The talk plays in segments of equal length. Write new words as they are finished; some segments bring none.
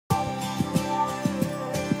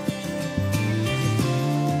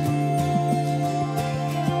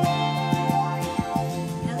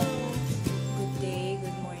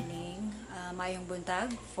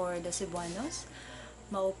buntag for the Cebuanos,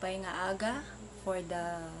 maupay nga aga for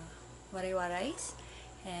the waray-warays,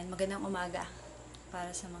 and magandang umaga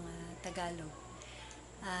para sa mga Tagalog.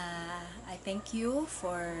 I thank you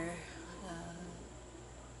for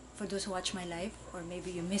those who watch my live, or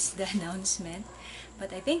maybe you missed the announcement,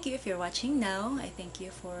 but I thank you if you're watching now. I thank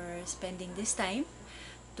you for spending this time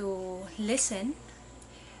to listen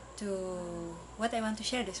to what I want to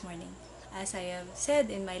share this morning. As I have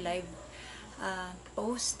said in my live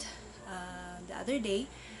post the other day,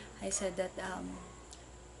 I said that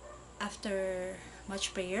after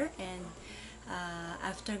much prayer and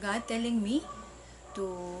after God telling me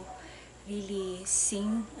to really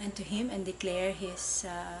sing unto Him and declare His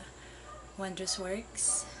wondrous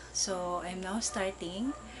works, so I'm now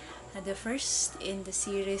starting the first in the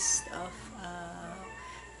series of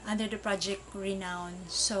under the project Renown.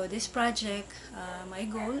 So this project, my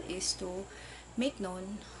goal is to make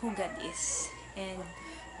known who God is, and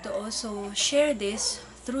to also share this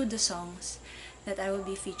through the songs that I will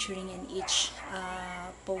be featuring in each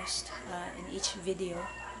post, in each video.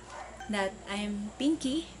 That I am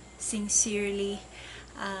Pinky, sincerely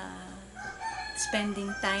spending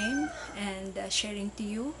time and sharing to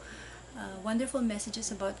you wonderful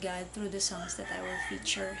messages about God through the songs that I will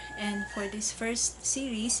feature. And for this first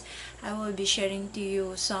series, I will be sharing to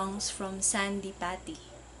you songs from Sandi,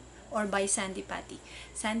 or by Sandi.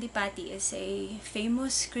 Sandi is a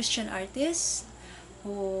famous Christian artist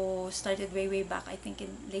who started way back, I think in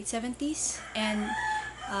late 70s, and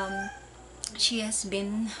she has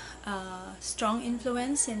been a strong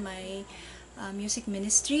influence in my music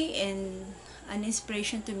ministry and an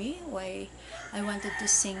inspiration to me why I wanted to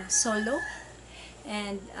sing solo.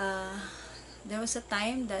 And there was a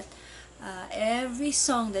time that every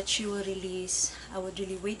song that she will release, I would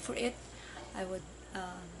really wait for it. I would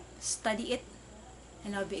study it,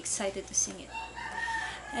 and I'll be excited to sing it.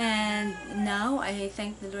 And now I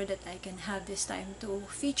thank the Lord that I can have this time to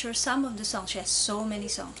feature some of the songs. She has so many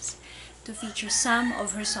songs. To feature some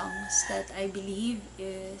of her songs that I believe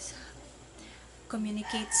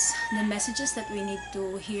communicates the messages that we need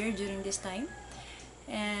to hear during this time.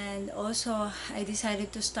 And also, I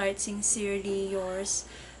decided to start Sincerely Yours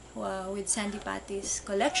with Sandi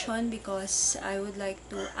collection, because I would like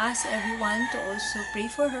to ask everyone to also pray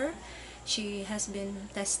for her. She has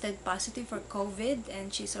been tested positive for COVID,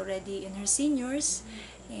 and she's already in her seniors,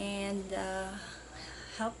 and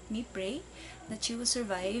help me pray that she will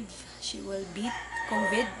survive, she will beat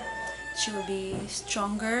COVID, she will be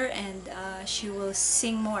stronger, and she will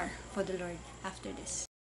sing more for the Lord after this.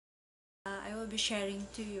 I will be sharing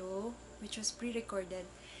to you, which was pre-recorded,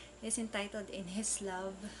 is entitled In His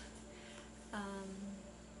Love.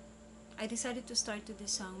 I decided to start with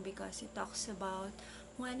this song because it talks about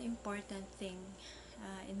one important thing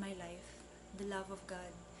in my life, the love of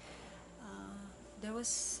God. I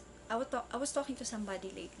was talking to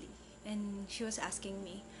somebody lately, and she was asking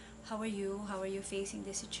me, how are you facing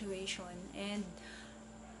this situation? And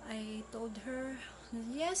I told her,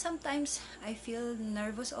 yeah, sometimes I feel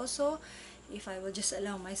nervous also. If I will just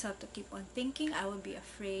allow myself to keep on thinking, I will be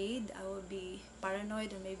afraid, I will be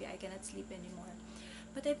paranoid, and maybe I cannot sleep anymore.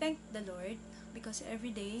 But I thank the Lord, because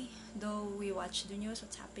every day, though we watch the news,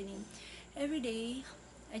 what's happening, every day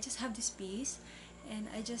I just have this peace, and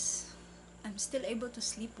I'm still able to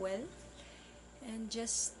sleep well, and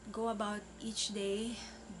just go about each day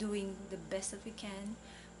doing the best that we can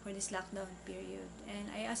for this lockdown period.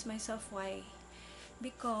 And I ask myself why.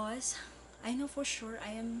 Because I know for sure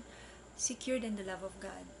I am secured in the love of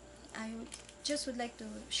God. I just would like to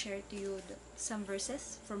share to you some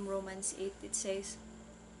verses from Romans 8. It says,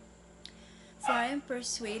 "For I am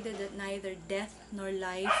persuaded that neither death, nor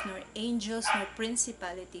life, nor angels, nor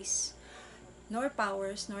principalities, nor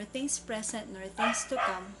powers, nor things present, nor things to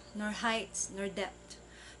come, nor heights, nor depth,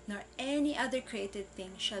 nor any other created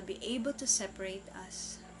thing shall be able to separate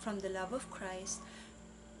us from the love of Christ,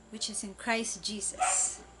 which is in Christ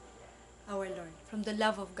Jesus our Lord." From the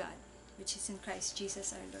love of God, which is in Christ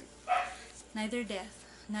Jesus our Lord. Neither death,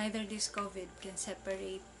 neither this COVID can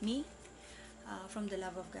separate me from the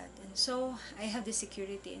love of God. And so, I have the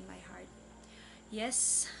security in my heart.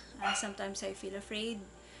 Yes, sometimes I feel afraid.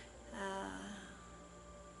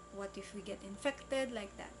 What if we get infected,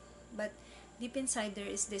 like that? But deep inside there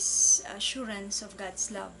is this assurance of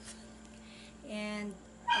God's love. And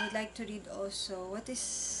I would like to read also what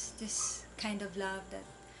is this kind of love that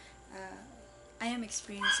I am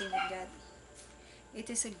experiencing with God. It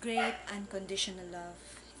is a great unconditional love.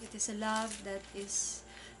 It is a love that is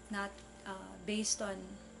not based on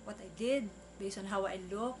what I did, based on how I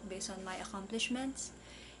look, based on my accomplishments.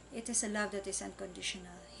 It is a love that is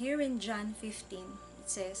unconditional. here in John 15, it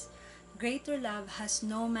says, "Greater love has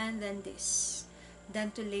no man than this, than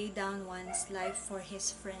to lay down one's life for his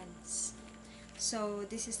friends." So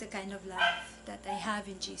this is the kind of love that I have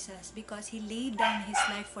in Jesus, because He laid down His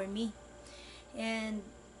life for me. And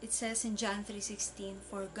it says in John 3:16,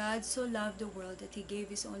 "For God so loved the world that He gave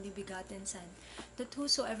His only begotten Son, that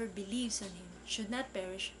whosoever believes on Him should not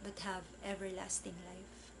perish but have everlasting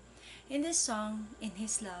life." In this song, "In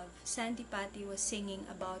His Love," Sandi was singing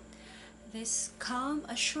about this calm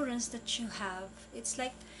assurance that you have. It's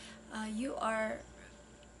like you are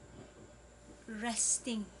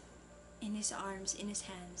resting in His arms, in His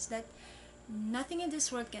hands, that nothing in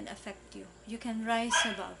this world can affect you. You can rise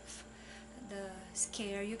above the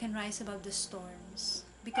scare, you can rise above the storms,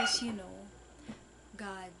 because you know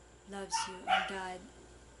God loves you and God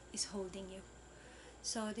is holding you.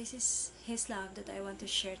 So this is His love that I want to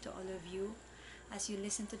share to all of you as you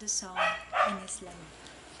listen to the song "In His Love."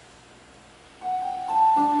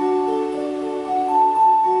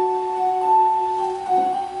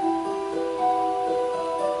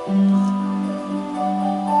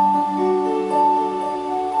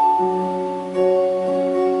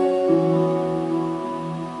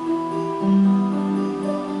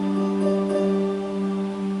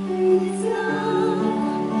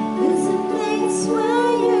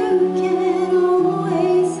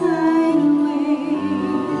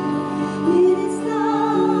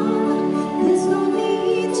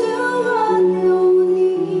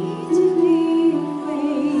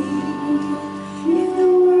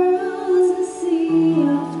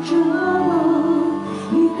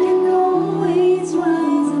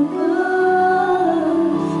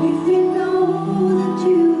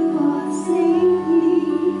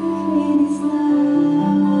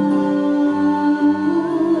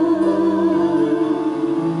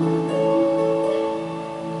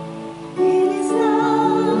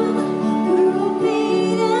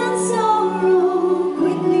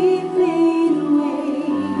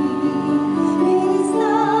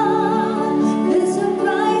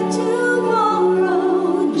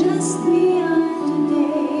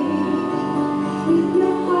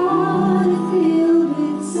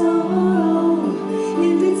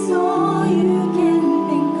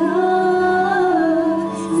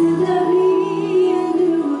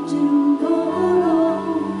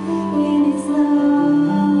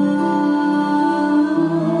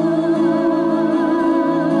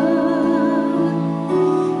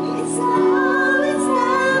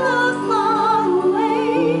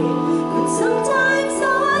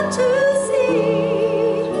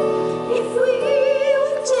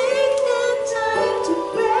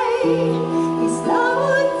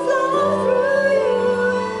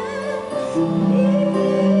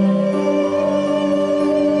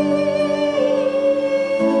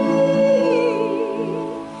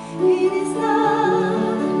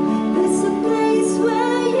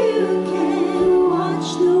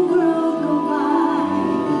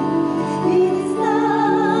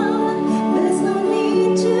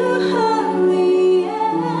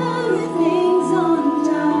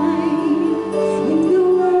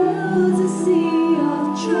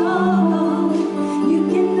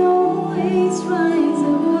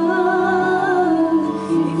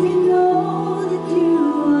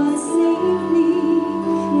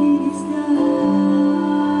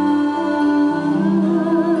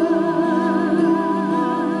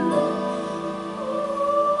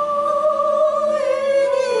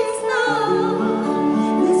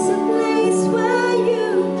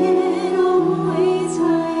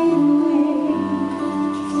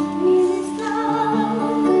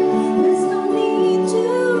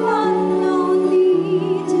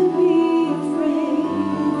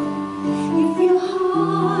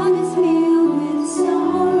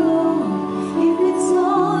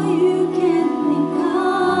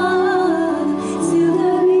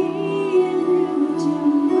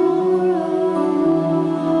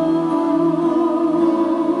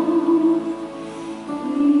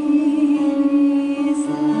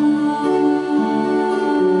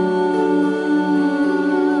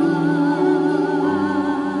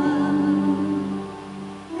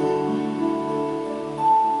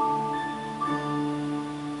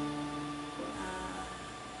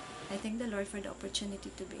 I thank the Lord for the opportunity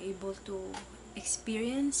to be able to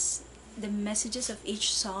experience the messages of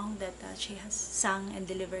each song that she has sung and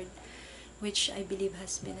delivered, which I believe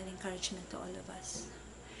has been an encouragement to all of us.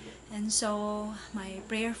 And so my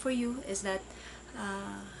prayer for you is that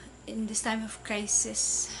in this time of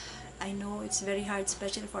crisis, I know it's very hard,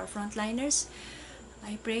 especially for our frontliners.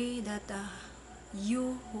 I pray that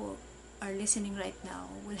you who are listening right now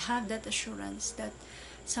will have that assurance that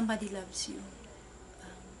somebody loves you.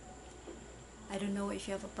 I don't know if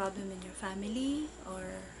you have a problem in your family or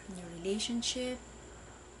in your relationship,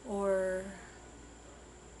 or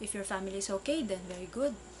if your family is okay, then very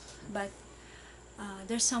good. But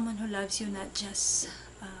there's someone who loves you not just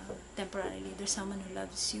temporarily, there's someone who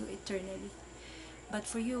loves you eternally. But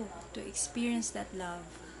for you to experience that love,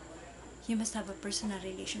 you must have a personal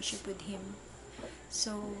relationship with Him.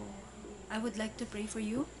 So I would like to pray for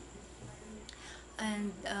you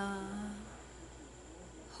and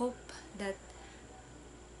hope that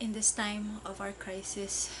in this time of our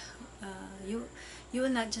crisis, you will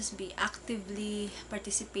not just be actively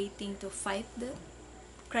participating to fight the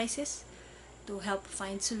crisis, to help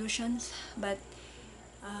find solutions, but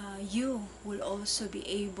you will also be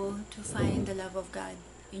able to find the love of God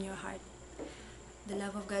in your heart. The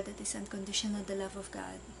love of God that is unconditional, the love of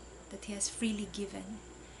God that He has freely given,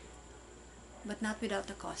 but not without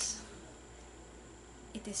a cost.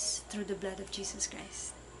 It is through the blood of Jesus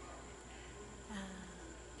Christ.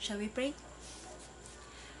 Shall we pray?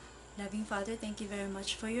 Loving Father, thank you very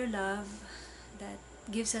much for your love that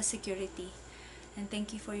gives us security. And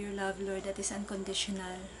thank you for your love, Lord, that is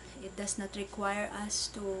unconditional. It does not require us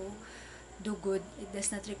to do good. It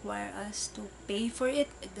does not require us to pay for it.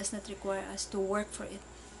 It does not require us to work for it.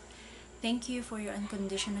 Thank you for your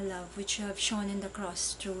unconditional love, which you have shown in the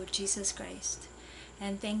cross through Jesus Christ.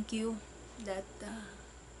 And thank you that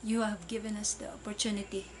you have given us the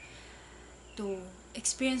opportunity to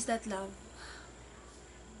experience that love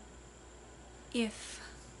if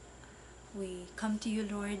we come to you,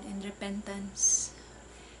 Lord, in repentance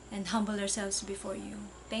and humble ourselves before you.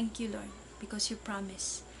 Thank you, Lord, because you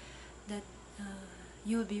promise that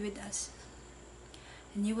you will be with us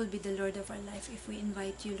and you will be the Lord of our life if we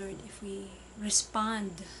invite you, Lord, if we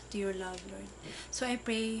respond to your love, Lord. So I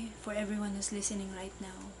pray for everyone who's listening right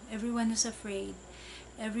now, everyone who's afraid,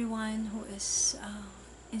 everyone who is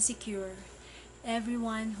insecure,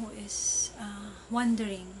 everyone who is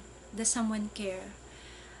wondering, does someone care?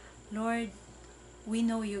 Lord, we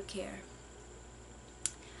know you care.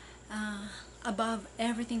 Above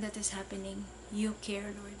everything that is happening, you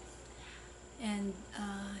care, Lord. And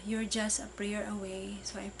you're just a prayer away.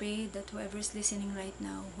 So I pray that whoever is listening right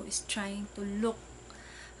now, who is trying to look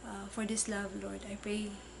for this love, Lord, I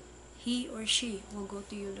pray he or she will go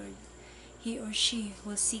to you, Lord. He or she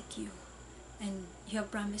will seek you. And you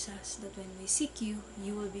have promised us that when we seek you,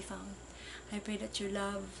 you will be found. I pray that your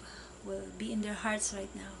love will be in their hearts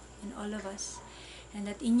right now, in all of us, and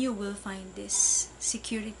that in you we'll find this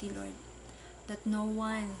security, Lord, that no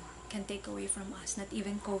one can take away from us, not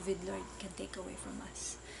even COVID, Lord, can take away from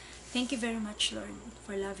us. Thank you very much, Lord,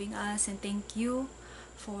 for loving us, and thank you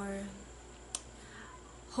for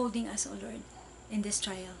holding us, oh Lord, in this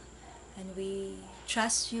trial. And we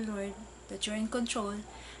trust you, Lord, that you're in control,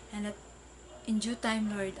 and that in due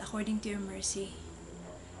time, Lord, according to your mercy,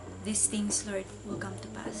 these things, Lord, will come to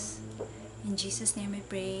pass. In Jesus' name I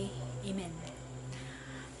pray, amen.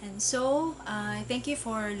 And so, I thank you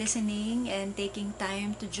for listening and taking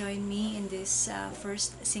time to join me in this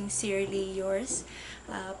first Sincerely Yours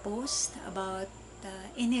post about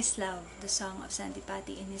In His Love, the song of Sandi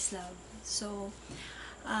In His Love. So,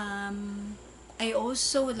 I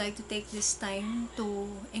also would like to take this time to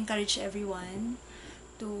encourage everyone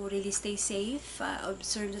to really stay safe,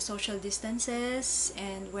 observe the social distances,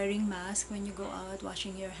 and wearing masks when you go out,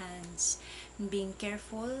 washing your hands, and being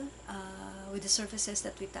careful with the surfaces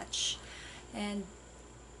that we touch. And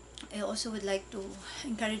I also would like to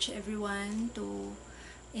encourage everyone to,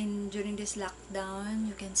 during this lockdown,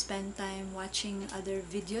 you can spend time watching other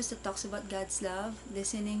videos that talks about God's love,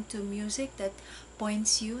 listening to music that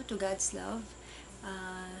points you to God's love,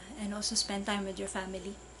 and also spend time with your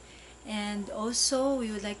family. And also, we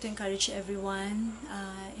would like to encourage everyone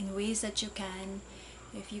in ways that you can.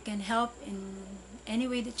 If you can help in any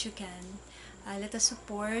way that you can, let us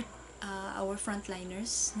support our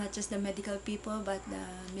frontliners, not just the medical people, but the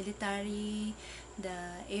military,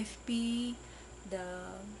 the AFP,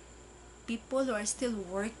 the people who are still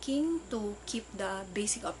working to keep the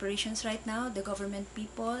basic operations right now, the government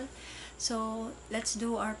people. So let's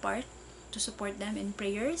do our part to support them in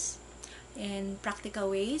prayers, in practical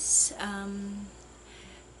ways.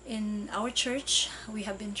 In our church, we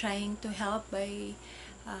have been trying to help by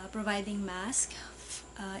providing masks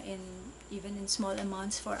even in small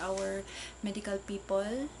amounts for our medical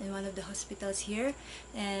people in one of the hospitals here.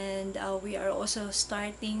 And we are also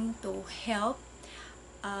starting to help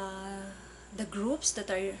the groups that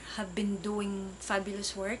have been doing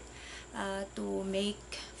fabulous work to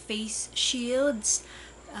make face shields,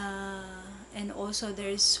 And also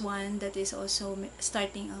there's one that is also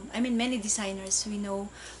starting, many designers. We know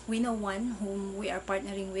one whom we are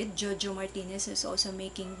partnering with. Jojo Martinez is also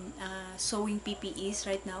making sewing PPEs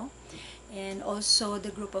right now. And also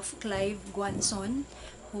the group of Clive Guanzon,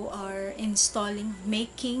 who are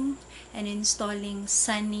making and installing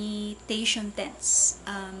sanitation tents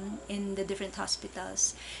in the different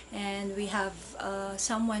hospitals. And we have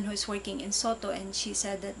someone who is working in Soto, and she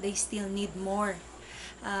said that they still need more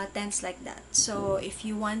tents like that. So if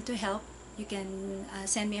you want to help, you can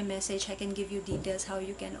send me a message. I can give you details how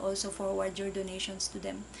you can also forward your donations to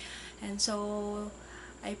them. And so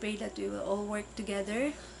I pray that we will all work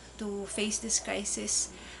together to face this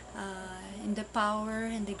crisis in the power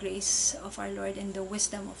and the grace of our Lord and the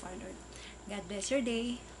wisdom of our Lord. God bless your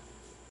day.